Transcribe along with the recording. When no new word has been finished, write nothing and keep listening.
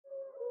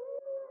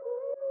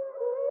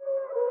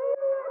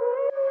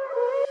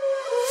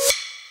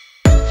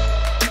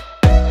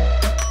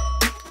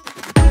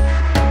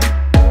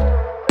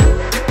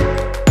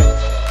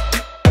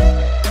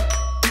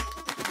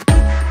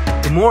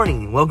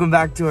morning, welcome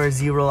back to our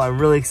Z-Roll. I'm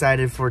really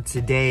excited for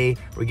today.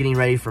 We're getting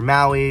ready for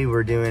Maui.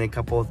 We're doing a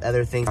couple of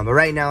other things, but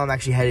right now I'm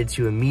actually headed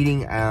to a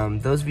meeting.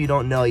 Those of you who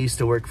don't know, I used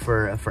to work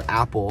for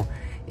Apple,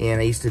 and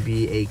I used to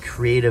be a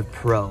creative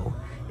pro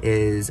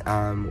is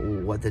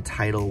what the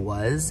title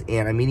was.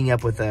 And I'm meeting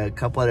up with a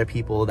couple other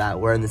people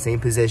that were in the same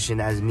position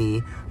as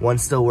me. One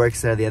still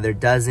works there, the other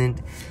doesn't.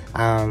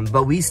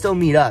 But we still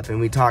meet up and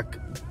we talk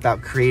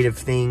about creative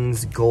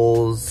things,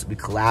 goals, we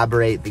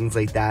collaborate, things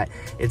like that.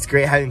 It's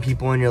great having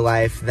people in your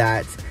life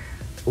that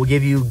will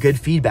give you good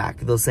feedback.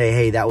 They'll say,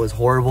 hey, that was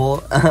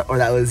horrible or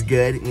that was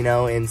good, you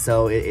know? And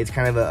so it's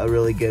kind of a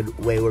really good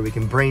way where we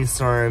can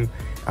brainstorm,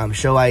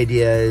 show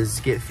ideas,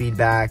 get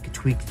feedback,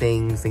 tweak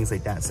things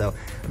like that. So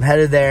I'm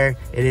headed there.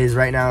 It is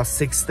right now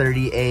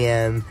 6:30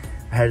 a.m.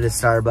 I'm headed to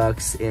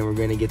Starbucks and we're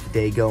gonna get the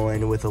day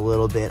going with a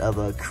little bit of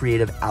a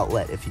creative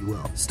outlet, if you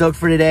will. Stoked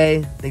for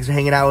today. Thanks for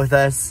hanging out with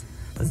us.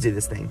 Let's do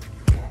this thing.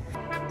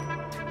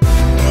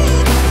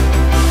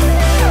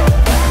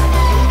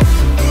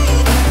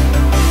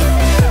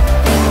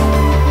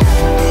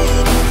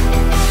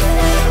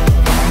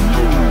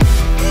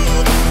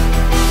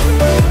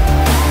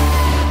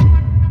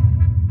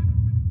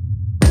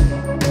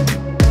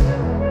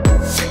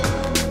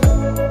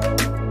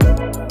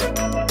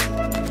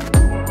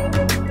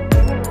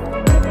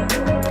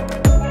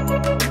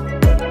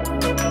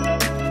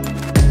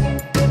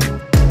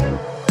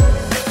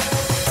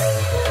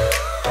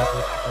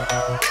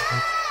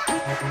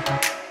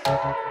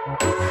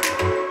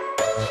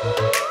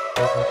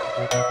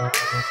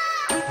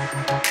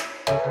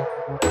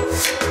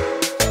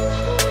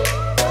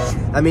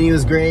 I mean, he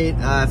was great.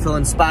 I feel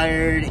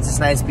inspired. It's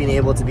just nice being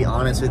able to be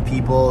honest with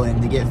people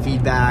and to get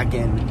feedback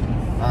and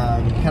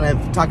kind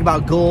of talk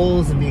about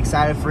goals and be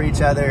excited for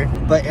each other.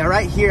 But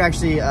right here,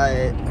 actually,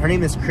 her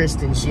name is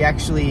Kristen. She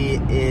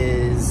actually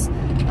is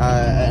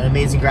an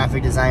amazing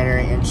graphic designer,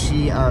 and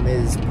she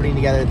is putting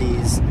together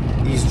these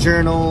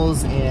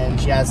journals, and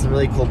she has some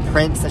really cool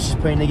prints that she's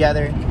putting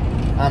together.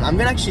 I'm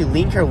gonna actually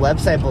link her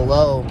website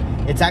below.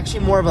 It's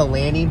actually more of a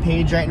landing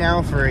page right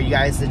now for you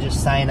guys to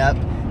just sign up.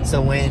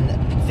 So when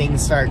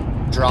things start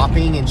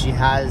dropping and she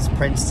has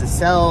prints to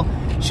sell,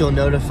 she'll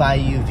notify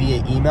you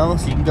via email.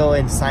 So you can go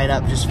and sign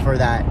up just for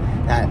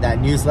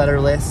that newsletter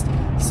list.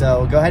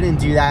 So go ahead and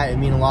do that. It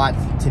means a lot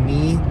to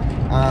me.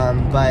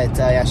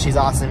 Yeah, she's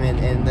awesome,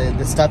 and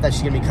the stuff that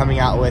she's gonna be coming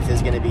out with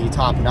is gonna be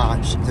top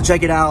notch. So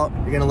check it out.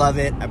 You're gonna love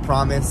it, I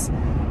promise.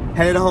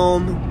 Headed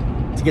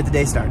home to get the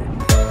day started.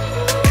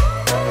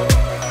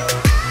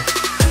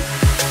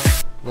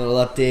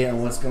 Little update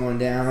on what's going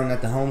down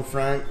at the home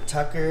front.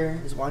 Tucker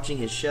is watching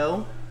his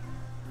show.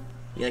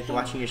 You like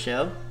watching your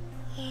show?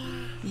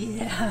 Yeah.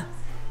 Yeah.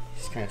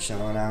 He's kind of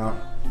chilling out.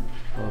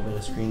 A little bit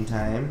of screen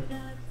time.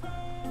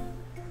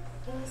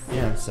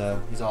 Yeah, so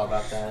he's all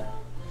about that.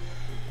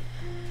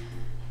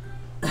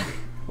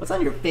 What's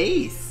on your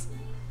face?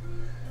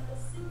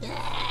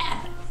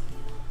 Yeah.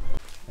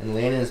 And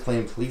Landon is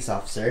playing police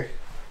officer.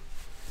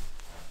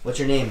 What's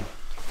your name?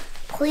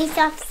 Police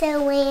Officer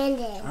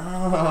Landon.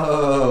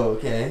 Oh,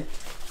 okay.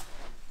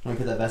 Want me to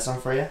put that vest on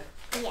for you?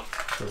 Yeah.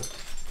 Cool.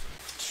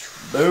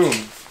 Boom.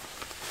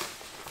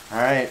 All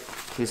right,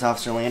 Police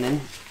Officer Landon.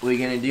 What are you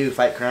gonna do?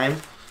 Fight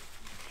crime?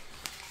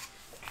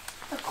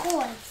 Of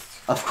course.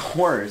 Of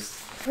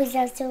course. Police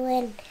Officer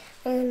Landon,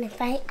 I'm gonna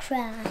fight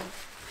crime.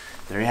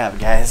 There you have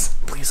it, guys.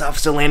 Police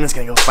Officer Landon's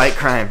gonna go fight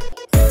crime.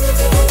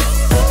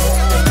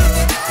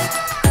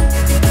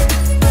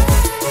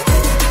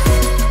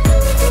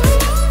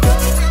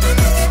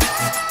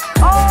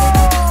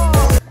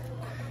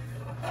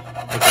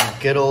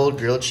 Good old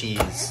grilled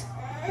cheese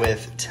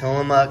with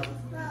Tillamook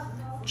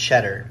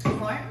cheddar.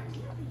 More?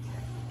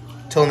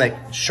 Tillamook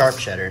sharp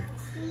cheddar.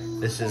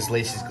 This is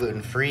Lacey's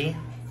gluten-free.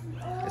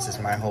 This is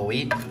my whole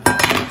wheat.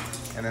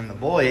 And then the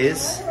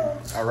boys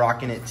are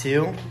rocking it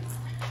too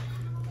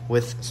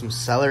with some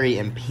celery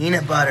and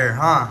peanut butter,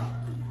 huh?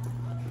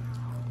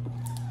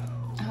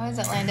 How is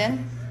it,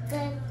 Landon?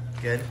 Good.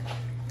 Good.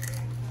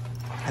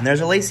 And there's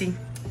a Lacey.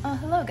 Oh,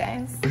 hello,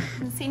 guys. I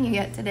haven't seen you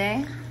yet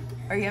today.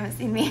 Or you haven't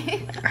seen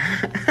me.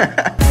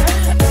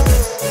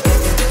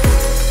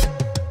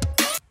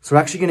 So we're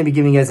actually going to be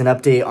giving you guys an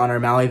update on our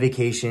Maui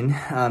vacation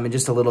in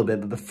just a little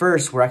bit. But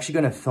first, we're actually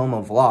going to film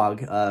a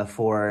vlog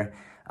for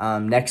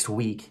next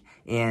week.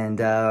 And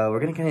we're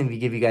going to kind of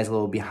give you guys a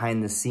little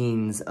behind the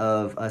scenes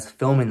of us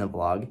filming the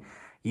vlog.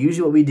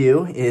 Usually what we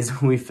do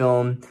is we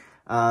film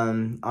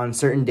on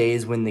certain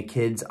days when the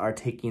kids are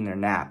taking their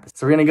nap.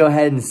 So we're going to go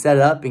ahead and set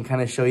it up and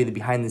kind of show you the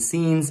behind the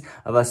scenes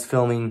of us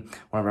filming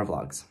one of our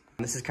vlogs.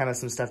 This is kind of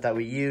some stuff that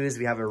we use.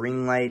 We have a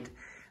ring light.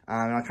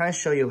 And I'll kind of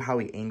show you how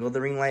we angle the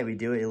ring light. We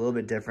do it a little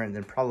bit different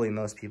than probably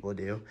most people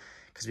do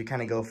because we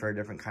kind of go for a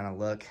different kind of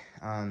look.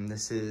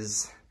 This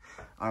is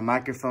our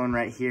microphone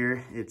right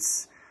here.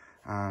 It's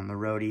a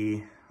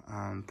Rode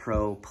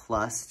Pro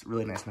Plus,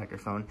 really nice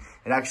microphone.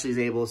 It actually is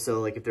able, so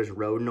like if there's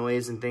road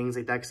noise and things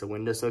like that, because the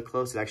window's so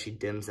close, it actually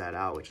dims that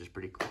out, which is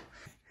pretty cool.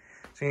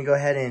 So we're gonna go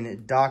ahead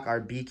and dock our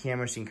B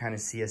camera so you can kind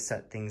of see us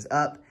set things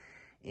up,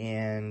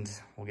 and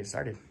we'll get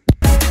started.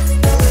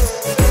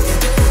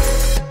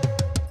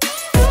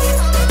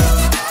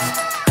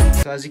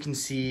 So as you can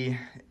see,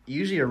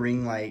 usually a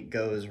ring light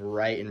goes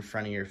right in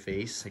front of your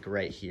face, like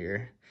right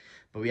here.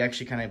 But we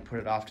actually kind of put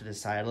it off to the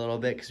side a little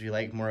bit because we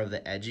like more of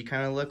the edgy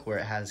kind of look where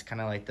it has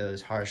kind of like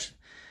those harsh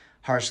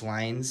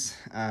lines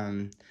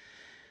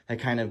that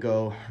kind of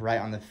go right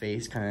on the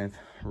face, kind of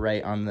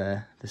right on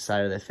the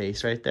side of the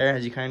face right there.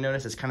 As you kind of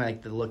notice, it's kind of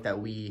like the look that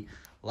we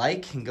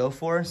like and go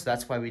for. So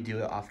that's why we do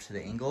it off to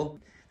the angle.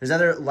 There's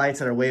other lights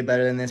that are way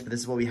better than this, but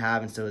this is what we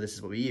have, and so this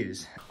is what we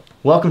use.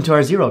 Welcome to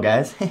our Zero,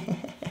 guys.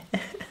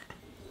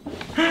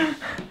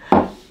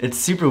 It's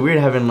super weird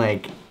having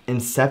like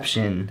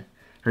Inception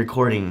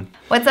recording.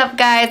 What's up,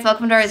 guys?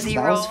 Welcome to our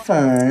Zero. That was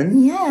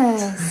fun.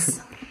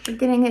 Yes. We're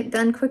getting it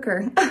done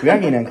quicker. We are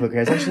getting done quicker.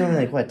 It's actually only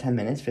like, what, 10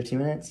 minutes, 15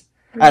 minutes?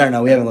 I don't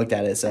know. We haven't looked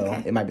at it, so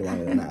okay. It might be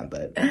longer than that.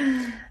 But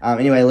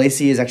anyway,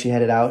 Lacey is actually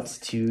headed out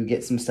to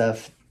get some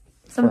stuff.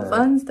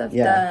 Fun stuff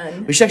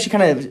done. We should actually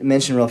kind of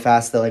mention real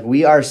fast, though, like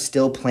we are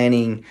still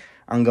planning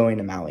on going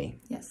to Maui.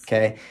 Yes.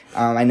 Okay.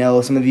 I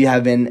know some of you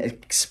have been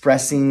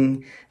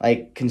expressing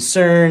like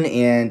concern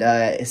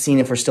and seeing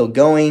if we're still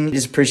going.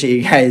 Just appreciate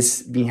you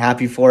guys being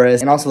happy for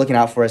us and also looking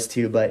out for us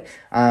too. But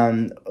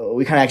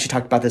we kind of actually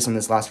talked about this on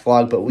this last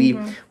vlog. But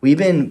we've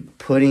been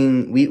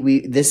putting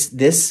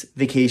this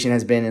vacation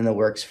has been in the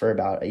works for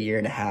about 1.5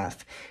 years,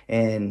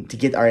 and to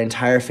get our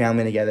entire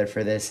family together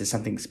for this is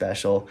something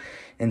special.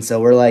 And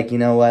so we're like, you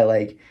know what,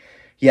 like,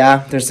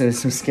 yeah, there's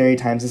some scary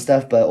times and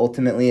stuff, but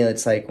ultimately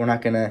it's like we're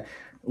not gonna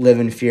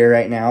live in fear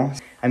right now.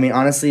 I mean,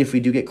 honestly, if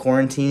we do get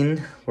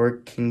quarantined, we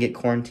can get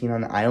quarantined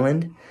on the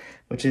island,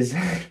 which is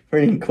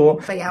pretty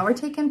cool. But yeah, we're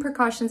taking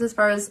precautions as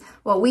far as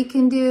what we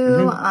can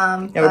do.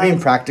 Yeah, we're being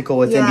practical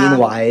with it, being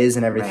wise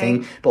and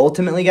everything. Right. But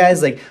ultimately,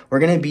 guys, like we're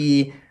gonna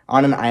be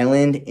on an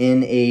island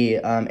in a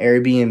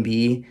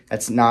Airbnb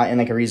that's not in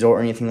like a resort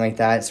or anything like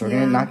that. So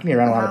we're not gonna be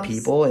around a lot of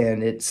people,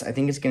 and I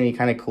think it's gonna be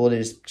kind of cool to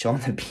just chill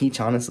on the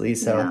beach, honestly.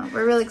 So yeah,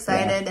 we're really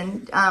excited,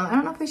 and I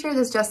don't know if we share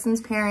this.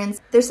 Justin's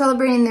parents, they're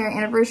celebrating their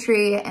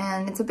anniversary,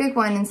 and it's a big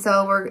one, and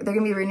so they're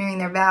gonna be renewing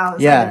their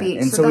vows on the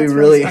beach. And so we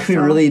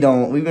really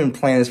don't. We've been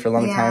planning this for a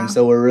long time,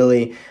 so we're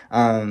really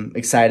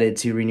excited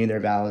to renew their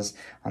vows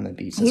on the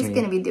beach. He's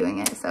going to be doing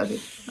it, so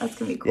that's going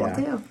to be cool,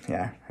 too.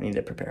 Yeah, I need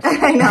to prepare for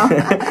that.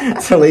 I know.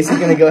 So Lacey's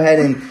going to go ahead,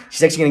 and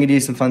she's actually going to do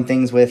some fun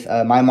things with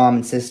my mom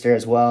and sister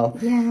as well.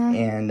 Yeah.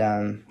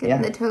 And,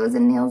 getting the toes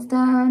and nails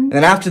done. And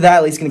then after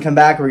that, Lacey's going to come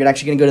back. We're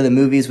actually going to go to the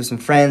movies with some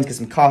friends, get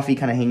some coffee,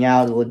 kind of hang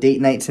out, a little date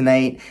night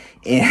tonight.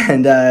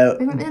 And we haven't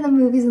been to the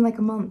movies in like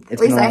a month. At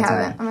least I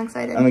haven't. I'm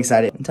excited. I'm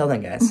excited. Until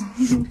then, guys.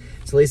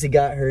 So Lacey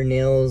got her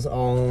nails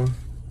all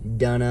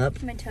done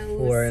up. My toes.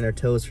 And her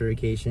toes for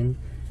vacation.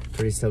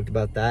 Pretty stoked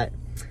about that.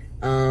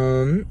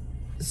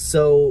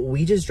 So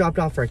we just dropped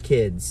off our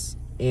kids,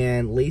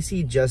 and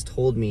Lacey just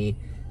told me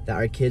that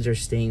our kids are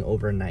staying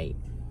overnight.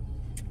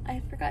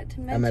 I forgot to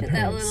mention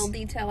that little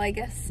detail, I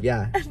guess.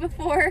 Yeah.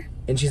 Before.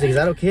 And she's like, is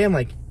that okay? I'm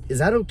like, is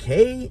that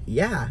okay?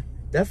 Yeah,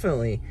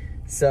 definitely.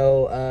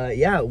 So,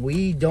 yeah,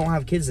 we don't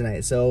have kids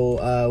tonight.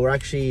 So, we're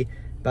actually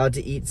about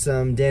to eat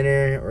some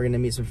dinner. We're gonna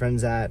meet some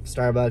friends at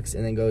Starbucks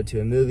and then go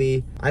to a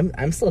movie.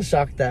 I'm still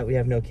shocked that we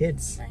have no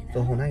kids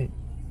the whole night.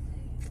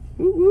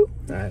 Woo woo.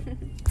 All right.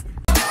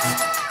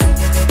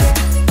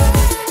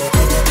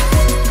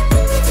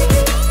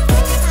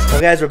 Well,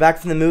 guys, we're back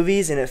from the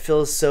movies, and it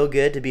feels so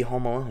good to be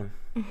home alone.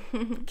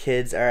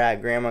 Kids are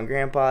at Grandma and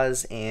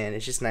Grandpa's, and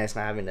it's just nice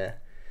not having to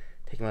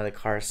take them out of the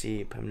car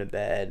seat, put them to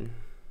bed.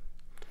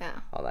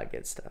 Yeah. All that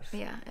good stuff.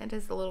 Yeah, it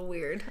is a little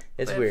weird.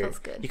 It's but weird. It feels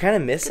good. You kind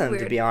of miss them,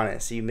 to be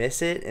honest. You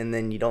miss it, and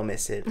then you don't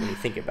miss it when you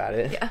think about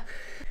it. Yeah.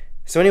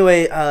 So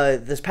anyway,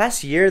 this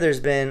past year, there's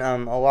been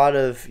a lot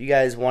of you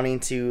guys wanting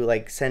to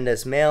like send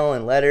us mail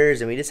and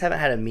letters, and we just haven't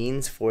had a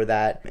means for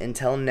that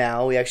until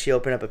now. We actually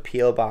opened up a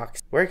P.O.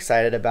 box. We're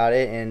excited about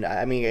it, and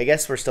I mean, I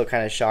guess we're still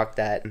kind of shocked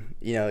that,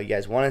 you know, you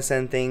guys want to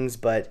send things,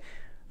 but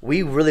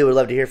we really would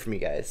love to hear from you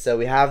guys. So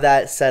we have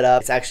that set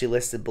up. It's actually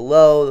listed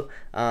below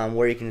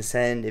where you can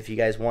send if you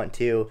guys want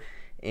to.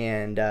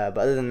 And but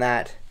other than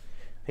that,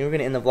 I think we're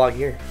gonna end the vlog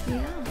here.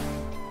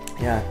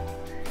 Yeah.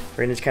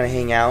 We're gonna just kind of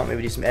hang out,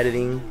 maybe do some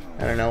editing.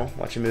 I don't know,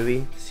 watch a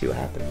movie, see what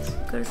happens.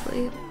 Go to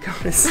sleep. Go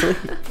to sleep.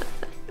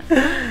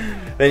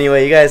 But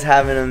anyway, you guys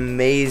have an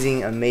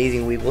amazing,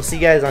 amazing week. We'll see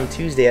you guys on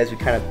Tuesday as we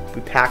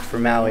packed for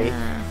Maui.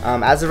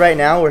 As of right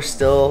now, we're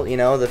still, you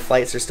know, the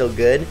flights are still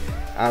good.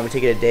 We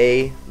take it a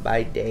day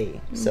by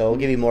day. So we'll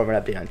give you more of an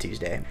update on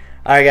Tuesday.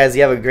 All right, guys,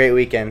 you have a great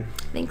weekend.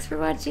 Thanks for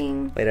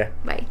watching. Later.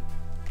 Bye.